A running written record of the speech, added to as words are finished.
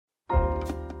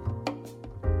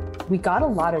We got a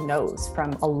lot of no's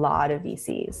from a lot of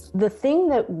VCs. The thing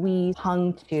that we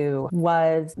hung to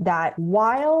was that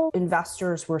while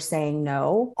investors were saying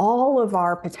no, all of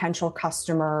our potential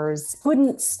customers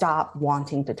couldn't stop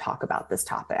wanting to talk about this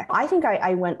topic. I think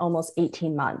I went almost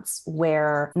 18 months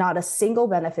where not a single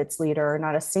benefits leader,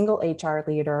 not a single HR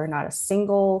leader, not a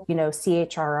single,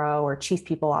 CHRO or chief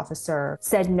people officer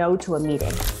said no to a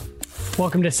meeting.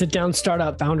 Welcome to Sit Down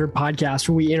Startup Founder Podcast,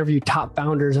 where we interview top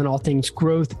founders on all things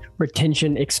growth,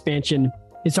 retention, expansion.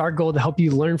 It's our goal to help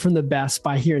you learn from the best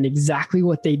by hearing exactly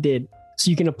what they did so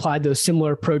you can apply those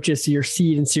similar approaches to your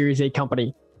seed and Series A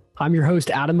company. I'm your host,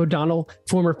 Adam O'Donnell,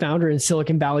 former founder in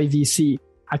Silicon Valley VC.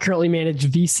 I currently manage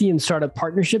VC and startup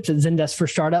partnerships at Zendesk for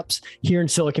Startups here in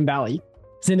Silicon Valley.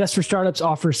 Zendesk for Startups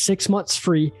offers 6 months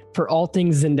free for all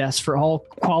things Zendesk for all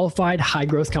qualified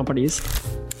high-growth companies.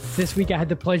 This week, I had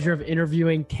the pleasure of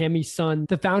interviewing Tammy Sun,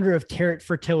 the founder of Carrot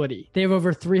Fertility. They have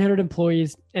over 300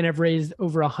 employees and have raised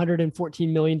over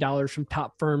 $114 million from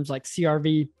top firms like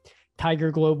CRV, Tiger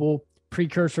Global,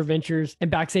 Precursor Ventures, and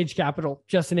Backstage Capital,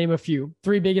 just to name a few.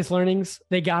 3 biggest learnings: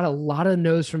 they got a lot of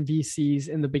no's from VCs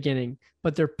in the beginning,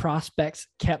 but their prospects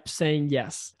kept saying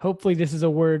yes. Hopefully this is a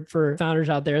word for founders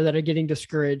out there that are getting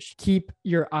discouraged. Keep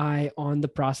your eye on the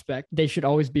prospect. They should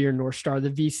always be your North Star. The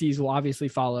VCs will obviously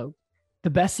follow. The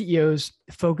best CEOs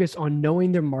focus on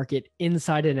knowing their market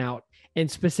inside and out. And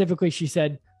specifically, she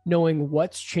said, knowing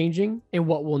what's changing and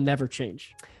what will never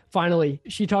change. Finally,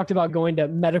 she talked about going to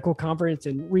medical conference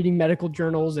and reading medical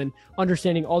journals and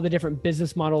understanding all the different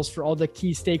business models for all the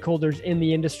key stakeholders in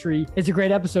the industry. It's a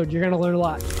great episode. You're going to learn a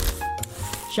lot.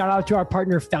 Shout out to our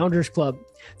partner, Founders Club.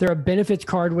 They're a benefits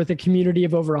card with a community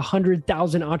of over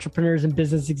 100,000 entrepreneurs and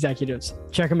business executives.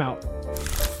 Check them out.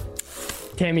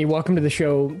 Tammy, welcome to the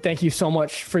show. Thank you so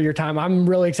much for your time. I'm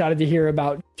really excited to hear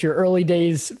about your early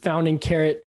days founding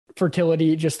Carrot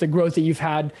Fertility, just the growth that you've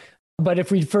had. But if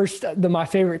we first, my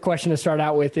favorite question to start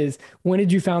out with is, when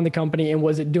did you found the company and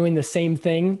was it doing the same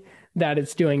thing that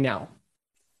it's doing now?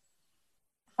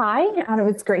 Hi, Adam.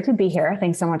 It's great to be here.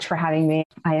 Thanks so much for having me.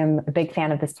 I am a big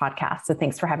fan of this podcast, so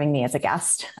thanks for having me as a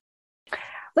guest.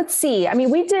 Let's see.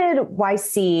 We did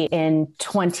YC in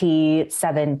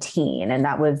 2017, and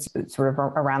that was sort of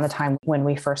around the time when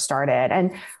we first started.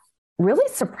 And really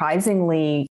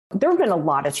surprisingly, there have been a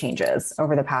lot of changes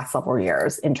over the past several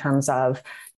years in terms of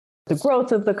the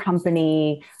growth of the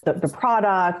company, the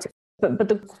product, but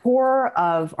the core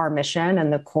of our mission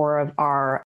and the core of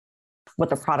what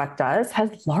the product does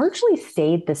has largely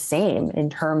stayed the same in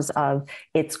terms of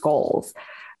its goals.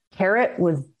 Carrot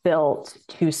was built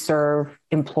to serve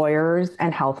employers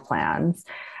and health plans,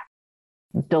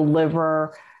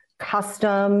 deliver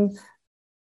custom,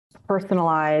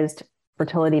 personalized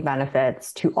fertility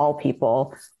benefits to all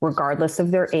people, regardless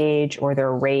of their age or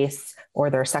their race or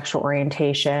their sexual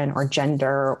orientation or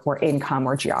gender or income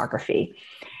or geography.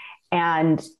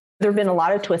 And there have been a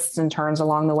lot of twists and turns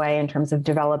along the way in terms of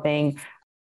developing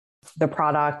the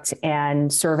product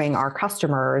and serving our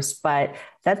customers, but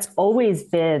that's always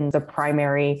been the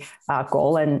primary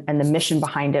goal and the mission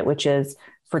behind it, which is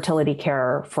fertility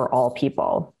care for all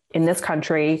people in this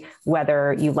country,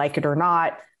 whether you like it or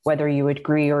not, whether you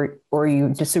agree or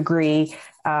you disagree.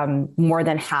 More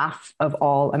than half of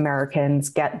all Americans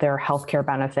get their healthcare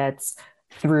benefits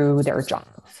through their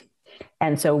jobs.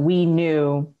 And so we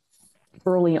knew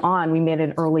early on, we made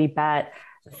an early bet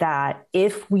that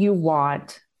if you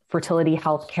want fertility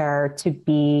healthcare to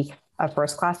be a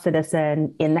first-class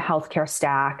citizen in the healthcare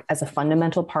stack as a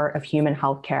fundamental part of human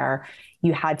healthcare,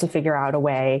 you had to figure out a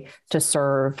way to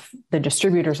serve the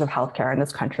distributors of healthcare in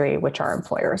this country, which are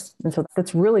employers. And so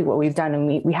that's really what we've done.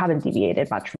 And we haven't deviated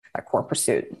much from that core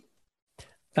pursuit.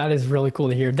 That is really cool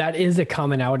to hear. That is a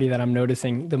commonality that I'm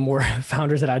noticing the more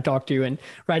founders that I talk to. And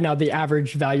right now, the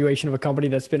average valuation of a company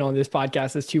that's been on this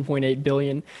podcast is 2.8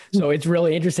 billion. So it's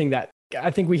really interesting that I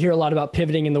think we hear a lot about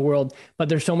pivoting in the world, but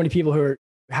there's so many people who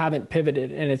haven't pivoted.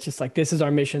 And it's just like, this is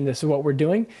our mission. This is what we're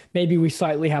doing. Maybe we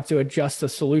slightly have to adjust the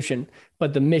solution,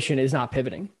 but the mission is not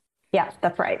pivoting. Yeah,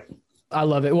 that's right. I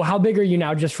love it. Well, how big are you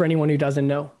now, just for anyone who doesn't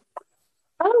know?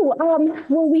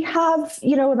 Well, we have,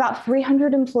 about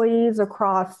 300 employees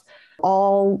across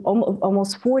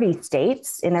almost 40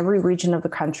 states in every region of the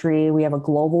country. We have a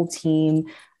global team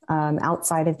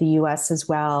outside of the US as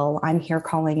well. I'm here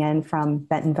calling in from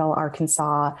Bentonville,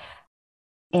 Arkansas.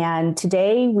 And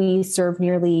today we serve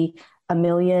nearly 1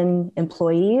 million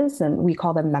employees, and we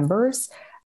call them members,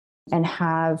 and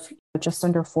have just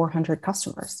under 400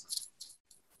 customers.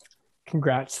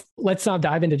 Congrats. Let's now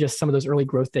dive into just some of those early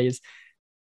growth days.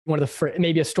 One of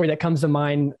maybe a story that comes to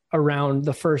mind around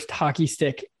the first hockey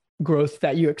stick growth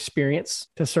that you experience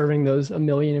to serving those 1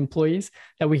 million employees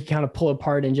that we can kind of pull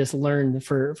apart and just learn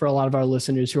for a lot of our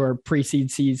listeners who are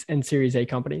pre-seed, C's, and Series A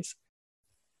companies?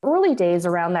 Early days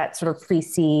around that sort of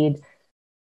pre-seed,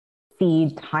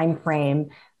 seed timeframe,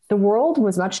 the world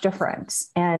was much different.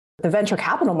 And the venture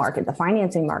capital market, the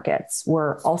financing markets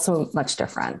were also much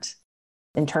different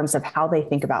in terms of how they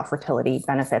think about fertility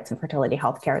benefits and fertility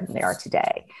healthcare than they are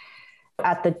today.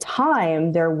 At the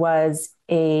time, there was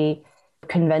a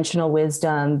conventional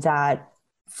wisdom that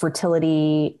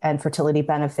fertility and fertility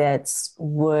benefits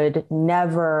would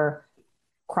never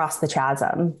cross the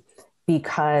chasm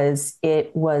because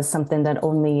it was something that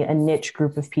only a niche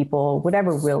group of people would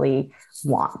ever really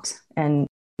want. And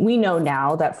we know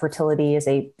now that fertility is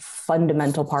a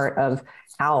fundamental part of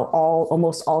how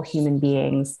almost all human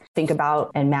beings think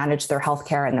about and manage their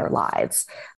healthcare and their lives.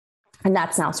 And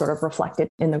that's now sort of reflected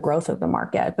in the growth of the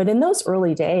market. But in those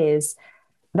early days,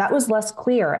 that was less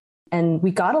clear. And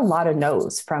we got a lot of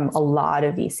no's from a lot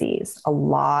of VCs, a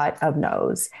lot of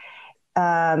no's.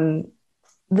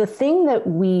 The thing that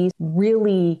we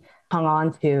really hung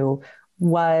on to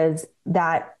was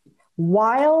that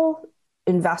while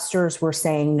investors were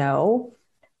saying no,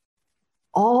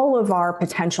 all of our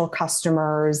potential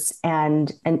customers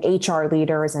and HR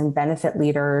leaders and benefit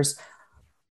leaders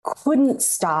couldn't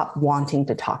stop wanting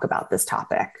to talk about this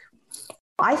topic.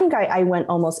 I think I went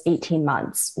almost 18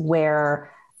 months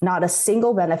where not a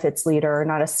single benefits leader,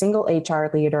 not a single HR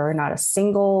leader, not a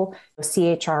single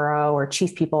CHRO or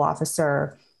chief people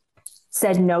officer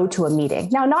said no to a meeting.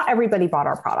 Now, not everybody bought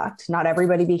our product. Not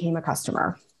everybody became a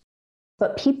customer,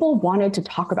 but people wanted to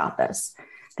talk about this.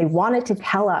 They wanted to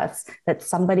tell us that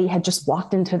somebody had just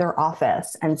walked into their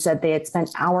office and said they had spent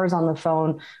hours on the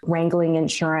phone wrangling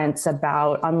insurance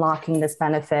about unlocking this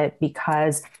benefit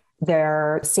because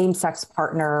their same-sex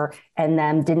partner and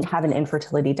them didn't have an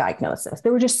infertility diagnosis.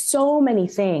 There were just so many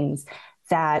things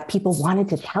that people wanted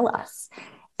to tell us.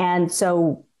 And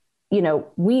so,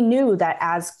 we knew that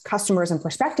as customers and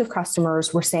prospective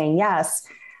customers were saying yes,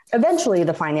 eventually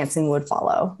the financing would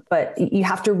follow. But you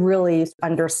have to really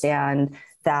understand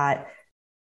that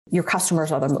your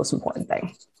customers are the most important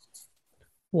thing.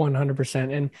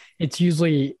 100%. And it's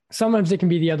usually, sometimes it can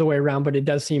be the other way around, but it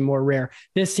does seem more rare.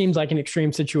 This seems like an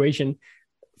extreme situation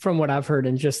from what I've heard,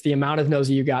 and just the amount of no's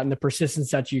that you got and the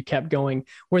persistence that you kept going.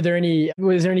 Was there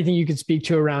anything you could speak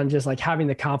to around just like having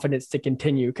the confidence to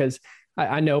continue? Because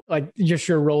I know like just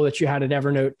your role that you had at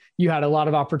Evernote, you had a lot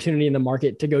of opportunity in the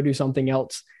market to go do something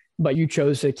else, but you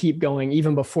chose to keep going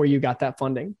even before you got that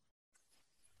funding.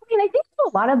 I think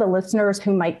a lot of the listeners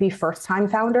who might be first-time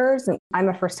founders, and I'm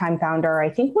a first-time founder, I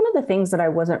think one of the things that I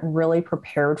wasn't really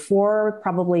prepared for,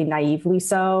 probably naively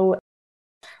so,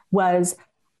 was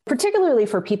particularly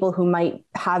for people who might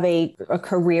have a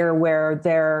career where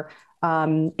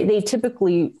they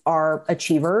typically are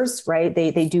achievers, right?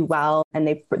 They do well and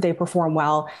they perform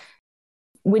well.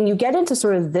 When you get into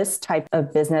sort of this type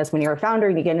of business, when you're a founder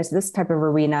and you get into this type of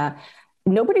arena,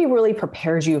 nobody really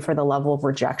prepares you for the level of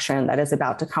rejection that is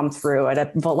about to come through at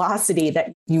a velocity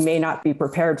that you may not be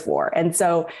prepared for. And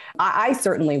so I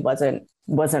certainly wasn't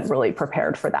really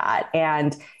prepared for that.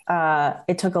 And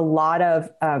it took a lot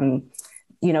of,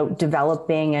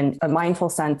 developing and a mindful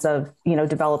sense of,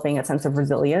 developing a sense of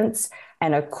resilience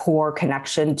and a core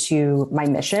connection to my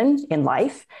mission in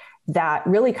life that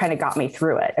really kind of got me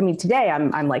through it. I mean, today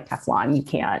I'm like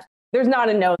Teflon. There's not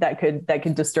a no that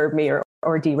could disturb me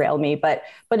or derail me. But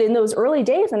in those early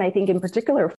days, and I think in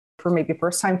particular for maybe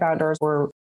first-time founders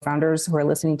or founders who are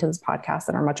listening to this podcast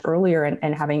that are much earlier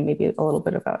and having maybe a little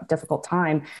bit of a difficult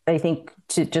time, I think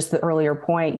to just the earlier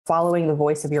point, following the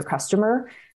voice of your customer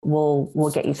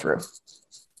will get you through.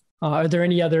 Are there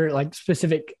any other like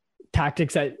specific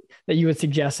tactics that you would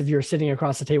suggest if you're sitting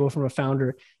across the table from a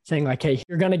founder saying like, hey,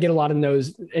 you're going to get a lot of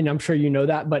no's, and I'm sure you know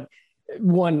that, but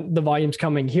one, the volume's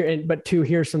coming here, but two,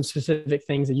 here's some specific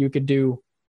things that you could do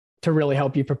to really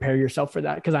help you prepare yourself for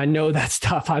that. Because I know that's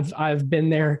tough. I've been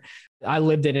there. I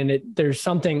lived it, and there's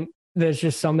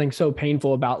just something so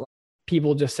painful about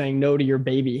people just saying no to your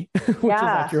baby, which is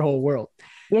like your whole world.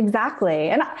 Exactly.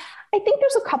 And I think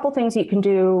there's a couple things you can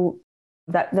do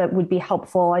that would be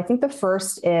helpful. I think the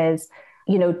first is,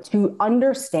 to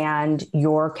understand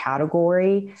your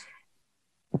category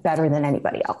better than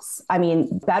anybody else. I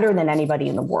mean, better than anybody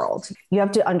in the world. You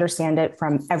have to understand it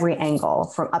from every angle,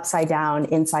 from upside down,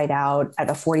 inside out, at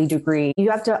a 40 degree.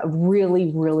 You have to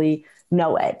really, really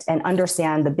know it and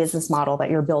understand the business model that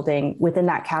you're building within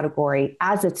that category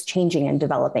as it's changing and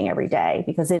developing every day.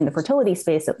 Because in the fertility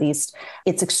space, at least,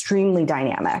 it's extremely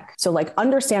dynamic. So like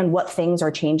understand what things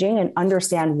are changing and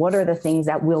understand what are the things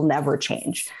that will never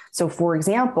change. So for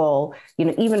example,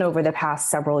 even over the past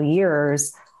several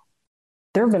years,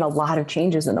 there have been a lot of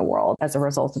changes in the world as a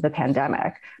result of the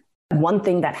pandemic. One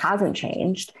thing that hasn't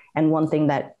changed and one thing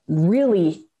that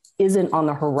really isn't on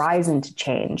the horizon to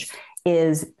change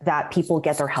is that people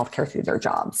get their healthcare through their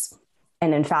jobs.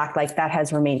 And in fact, like that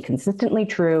has remained consistently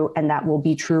true, and that will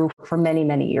be true for many,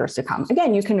 many years to come.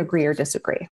 Again, you can agree or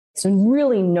disagree. So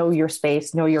really know your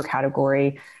space, know your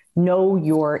category, know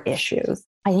your issues.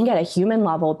 I think at a human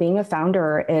level, being a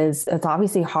founder it's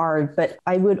obviously hard, but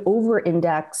I would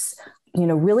over-index,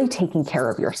 really taking care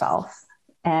of yourself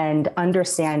and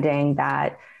understanding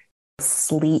that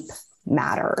sleep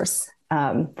matters.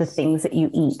 The things that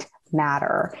you eat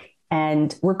matter.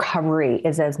 And recovery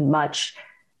is as much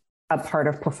a part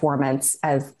of performance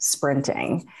as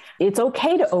sprinting. It's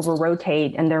okay to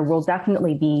over-rotate, and there will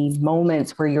definitely be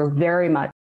moments where you're very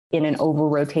much in an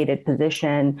over-rotated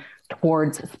position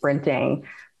towards sprinting.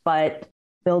 But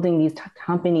building these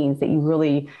companies that you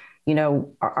really,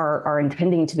 are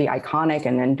intending to be iconic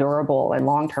and durable and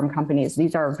long-term companies,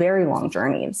 these are very long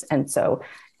journeys. And so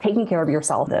taking care of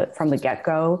yourself from the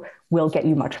get-go will get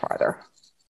you much farther.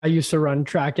 I used to run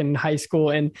track in high school,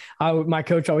 and my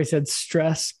coach always said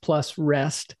stress plus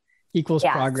rest equals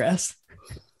progress.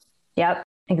 Yep,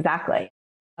 exactly.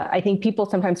 I think people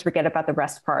sometimes forget about the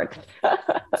rest part.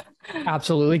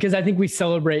 Absolutely. Because I think we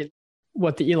celebrate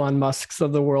what the Elon Musks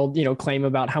of the world, claim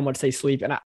about how much they sleep.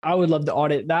 And I would love to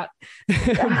audit that,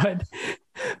 but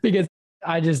because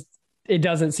it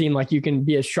doesn't seem like you can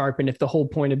be as sharp. And if the whole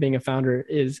point of being a founder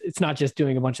is it's not just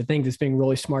doing a bunch of things, it's being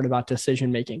really smart about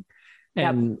decision-making.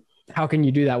 And how can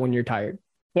you do that when you're tired?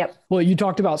 Yep. Well, you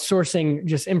talked about sourcing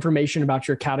just information about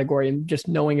your category and just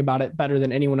knowing about it better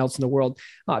than anyone else in the world.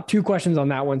 2 questions on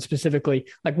that one specifically.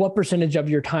 Like, what percentage of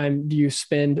your time do you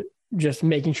spend just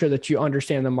making sure that you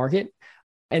understand the market?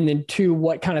 And then 2,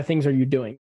 what kind of things are you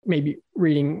doing? Maybe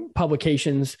reading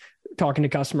publications, talking to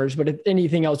customers, but if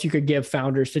anything else you could give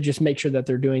founders to just make sure that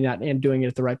they're doing that and doing it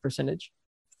at the right percentage?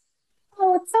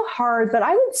 Oh, it's so hard. But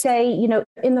I would say,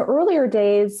 in the earlier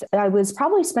days, I was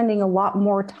probably spending a lot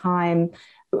more time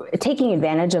taking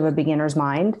advantage of a beginner's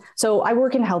mind. So I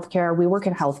work in healthcare. We work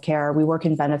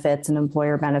in benefits and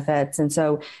employer benefits. And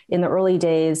so in the early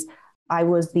days, I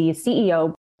was the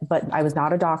CEO, but I was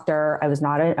not a doctor. I was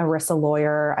not an ERISA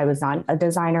lawyer. I was not a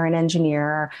designer and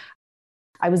engineer.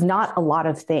 I was not a lot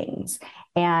of things.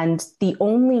 And the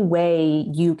only way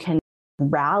you can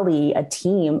rally a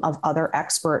team of other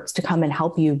experts to come and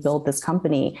help you build this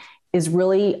company is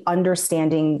really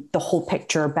understanding the whole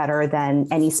picture better than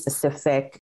any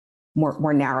specific,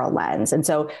 more narrow lens. And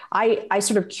so I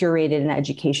sort of curated an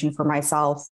education for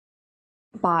myself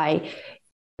by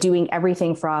doing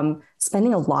everything from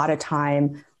spending a lot of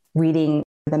time reading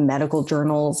the medical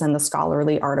journals and the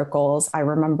scholarly articles. I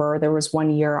remember there was one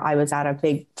year I was at a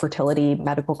big fertility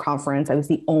medical conference. I was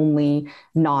the only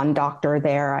non-doctor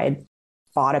there. I had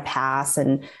bought a pass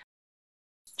and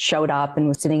showed up and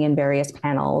was sitting in various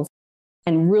panels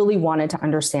and really wanted to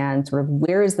understand sort of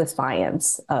where is the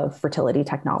science of fertility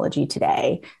technology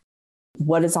today?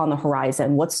 What is on the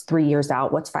horizon? What's 3 years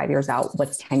out? What's 5 years out?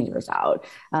 What's 10 years out?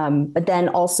 But then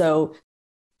also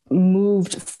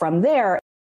moved from there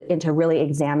into really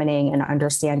examining and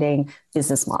understanding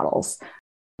business models.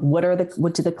 What do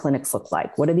the clinics look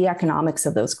like? What are the economics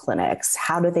of those clinics?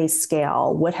 How do they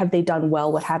scale? What have they done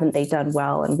well? What haven't they done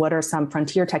well? And what are some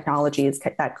frontier technologies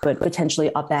that could potentially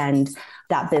upend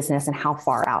that business, and how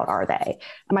far out are they?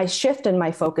 My shift and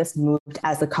my focus moved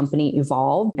as the company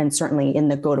evolved. And certainly in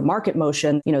the go-to-market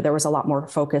motion, there was a lot more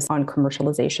focus on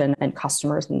commercialization and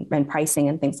customers and pricing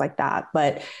and things like that.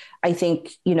 But I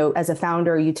think, as a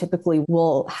founder, you typically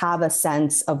will have a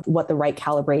sense of what the right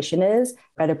calibration is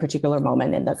at a particular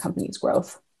moment in the company's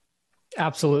growth.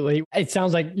 Absolutely. It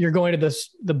sounds like you're going to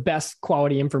the best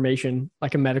quality information,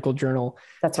 like a medical journal.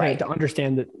 That's right. To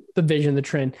understand the vision, the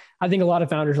trend. I think a lot of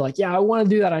founders are like, yeah, I want to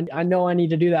do that. I know I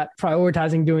need to do that.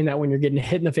 Prioritizing doing that when you're getting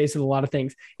hit in the face with a lot of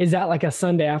things. Is that like a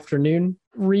Sunday afternoon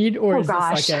read, or is this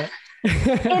like a...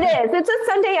 It is. It's a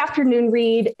Sunday afternoon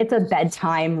read. It's a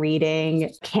bedtime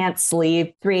reading. Can't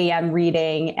sleep, 3 a.m.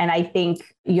 reading. And I think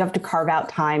You have to carve out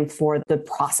time for the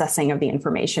processing of the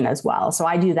information as well. So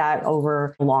I do that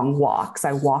over long walks.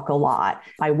 I walk a lot.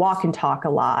 I walk and talk a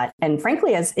lot. And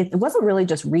frankly, as it wasn't really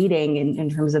just reading in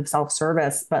terms of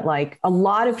self-service, but like a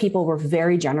lot of people were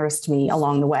very generous to me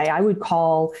along the way. I would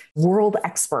call world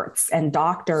experts and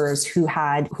doctors who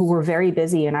were very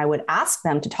busy, and I would ask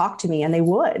them to talk to me, and they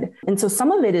would. And so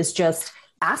some of it is just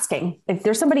asking. If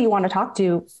there's somebody you want to talk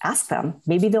to, ask them.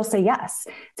 Maybe they'll say yes.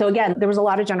 So again, there was a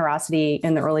lot of generosity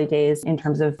in the early days in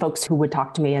terms of folks who would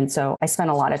talk to me. And so I spent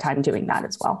a lot of time doing that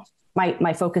as well.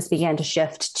 My focus began to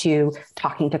shift to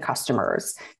talking to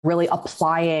customers, really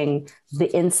applying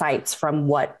the insights from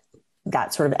what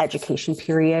that sort of education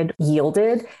period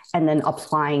yielded, and then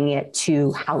applying it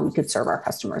to how we could serve our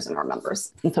customers and our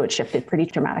members. And so it shifted pretty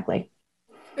dramatically.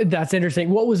 That's interesting.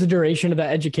 What was the duration of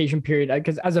that education period?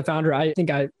 Because as a founder, I think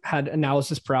I had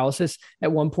analysis paralysis.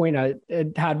 At one point, I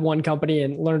had one company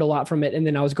and learned a lot from it. And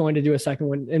then I was going to do a second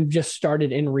one and just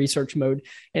started in research mode.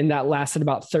 And that lasted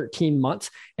about 13 months.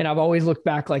 And I've always looked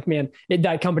back like, man,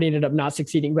 that company ended up not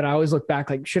succeeding. But I always look back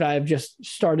like, should I have just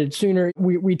started sooner?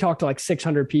 We talked to like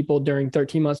 600 people during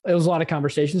 13 months. It was a lot of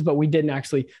conversations, but we didn't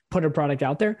actually put a product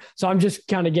out there. So I'm just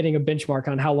kind of getting a benchmark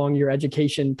on how long your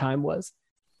education time was.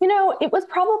 It was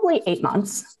probably 8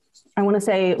 months. I want to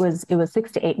say it was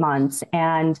 6 to 8 months.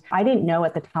 And I didn't know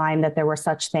at the time that there were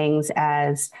such things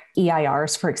as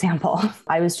EIRs, for example.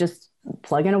 I was just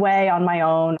plugging away on my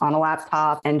own on a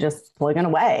laptop and just plugging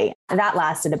away. And that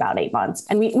lasted about 8 months.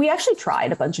 And we actually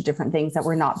tried a bunch of different things that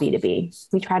were not B2B.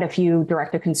 We tried a few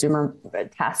direct-to-consumer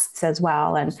tests as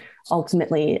well, and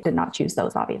ultimately did not choose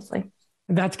those, obviously.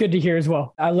 That's good to hear as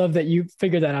well. I love that you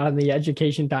figured that out in the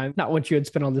education time, not what you had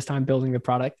spent all this time building the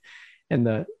product and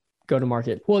the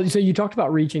go-to-market. Well, so you talked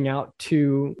about reaching out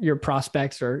to your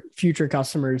prospects or future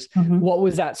customers. Mm-hmm. What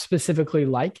was that specifically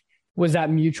like? Was that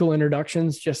mutual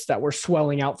introductions just that were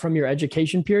swelling out from your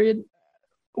education period?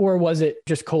 Or was it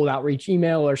just cold outreach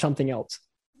email or something else?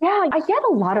 Yeah, I get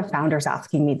a lot of founders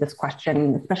asking me this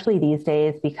question, especially these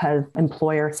days, because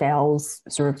employer sales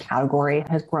sort of category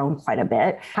has grown quite a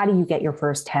bit. How do you get your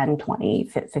first 10, 20,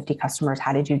 50 customers?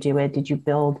 How did you do it? Did you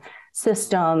build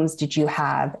systems? Did you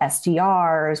have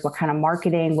SDRs? What kind of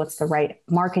marketing? What's the right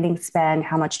marketing spend?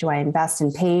 How much do I invest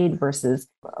in paid versus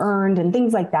earned and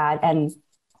things like that? And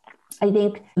I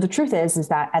think the truth is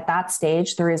that at that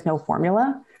stage, there is no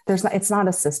formula. It's not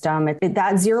a system.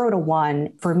 That 0 to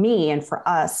 1 for me and for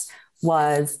us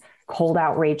was cold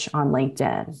outreach on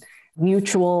LinkedIn,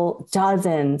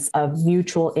 dozens of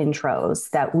mutual intros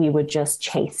that we would just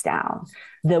chase down.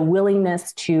 The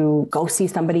willingness to go see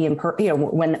somebody in person,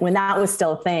 when that was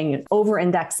still a thing,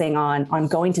 over-indexing on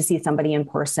going to see somebody in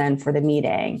person for the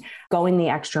meeting, going the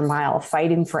extra mile,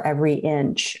 fighting for every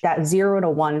inch. That 0 to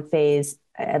 1 phase,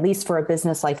 at least for a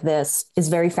business like this, is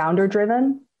very founder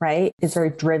driven, right? It's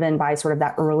very driven by sort of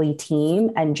that early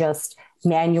team and just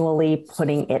manually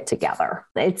putting it together.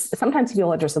 Sometimes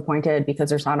people are disappointed because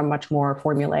there's not a much more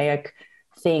formulaic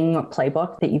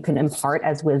playbook that you can impart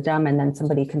as wisdom, and then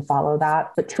somebody can follow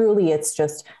that. But truly, it's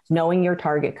just knowing your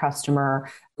target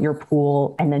customer, your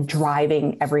pool, and then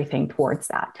driving everything towards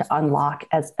that to unlock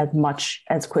as much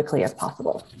as quickly as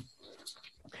possible.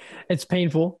 It's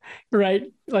painful, right?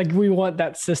 Like we want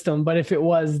that system, but if it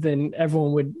was, then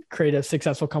everyone would create a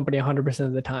successful company 100%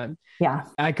 of the time. Yeah.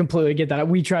 I completely get that.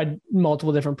 We tried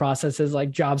multiple different processes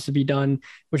like jobs to be done,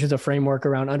 which is a framework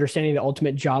around understanding the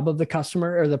ultimate job of the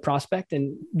customer or the prospect,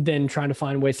 and then trying to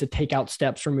find ways to take out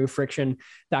steps, remove friction,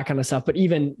 that kind of stuff. But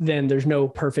even then there's no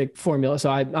perfect formula. So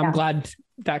I'm glad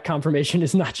that confirmation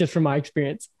is not just from my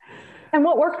experience. And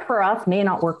what worked for us may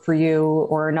not work for you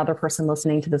or another person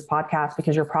listening to this podcast,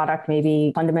 because your product may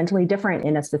be fundamentally different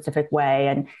in a specific way.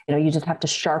 And you just have to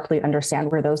sharply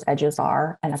understand where those edges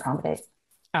are and accommodate.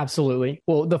 Absolutely.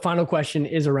 Well, the final question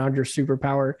is around your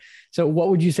superpower. So what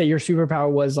would you say your superpower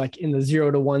was like in the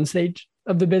 0 to 1 stage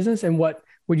of the business? And what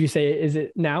would you say is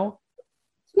it now?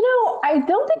 I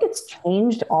don't think it's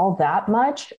changed all that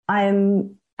much.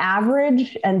 I'm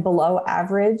average and below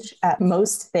average at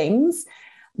most things.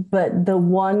 But the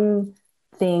one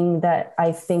thing that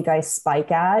I think I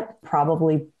spike at,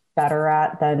 probably better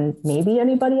at than maybe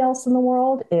anybody else in the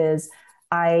world, is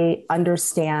I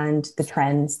understand the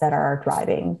trends that are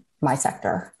driving my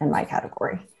sector and my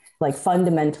category. Like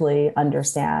fundamentally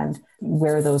understand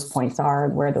where those points are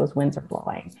and where those winds are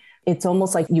blowing. It's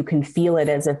almost like you can feel it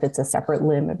as if it's a separate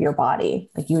limb of your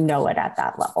body. Like it at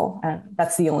that level. And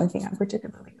that's the only thing I'm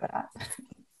particularly good at.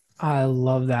 I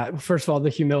love that. First of all,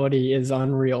 the humility is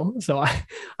unreal. So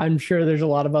I'm sure there's a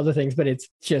lot of other things, but it's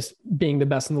just being the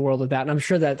best in the world at that. And I'm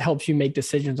sure that helps you make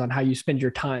decisions on how you spend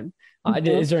your time.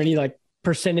 Is there any like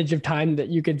percentage of time that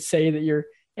you could say that you're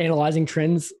analyzing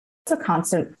trends? It's a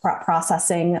constant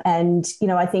processing. And,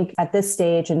 I think at this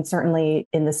stage, and certainly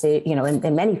in the state,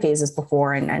 in many phases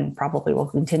before, and probably will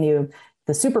continue,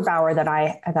 the superpower that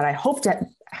I hope to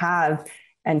have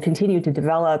and continue to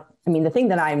develop. I mean, the thing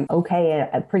that I'm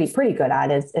pretty good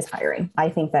at is hiring. I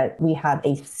think that we have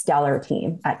a stellar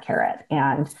team at Carrot,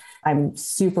 and I'm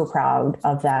super proud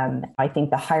of them. I think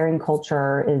the hiring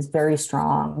culture is very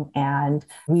strong, and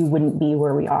we wouldn't be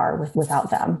where we are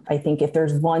without them. I think if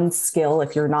there's one skill,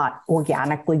 if you're not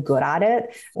organically good at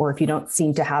it, or if you don't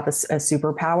seem to have a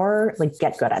superpower, like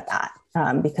get good at that,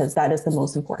 because that is the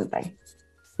most important thing.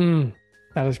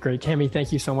 That was great. Tammy,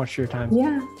 thank you so much for your time.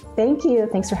 Yeah, thank you.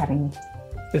 Thanks for having me.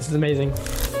 This is amazing.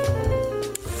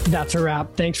 That's a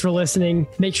wrap. Thanks for listening.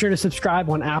 Make sure to subscribe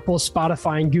on Apple,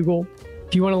 Spotify, and Google.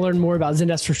 If you want to learn more about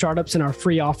Zendesk for Startups and our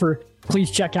free offer,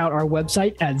 please check out our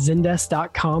website at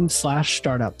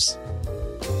zendesk.com/startups.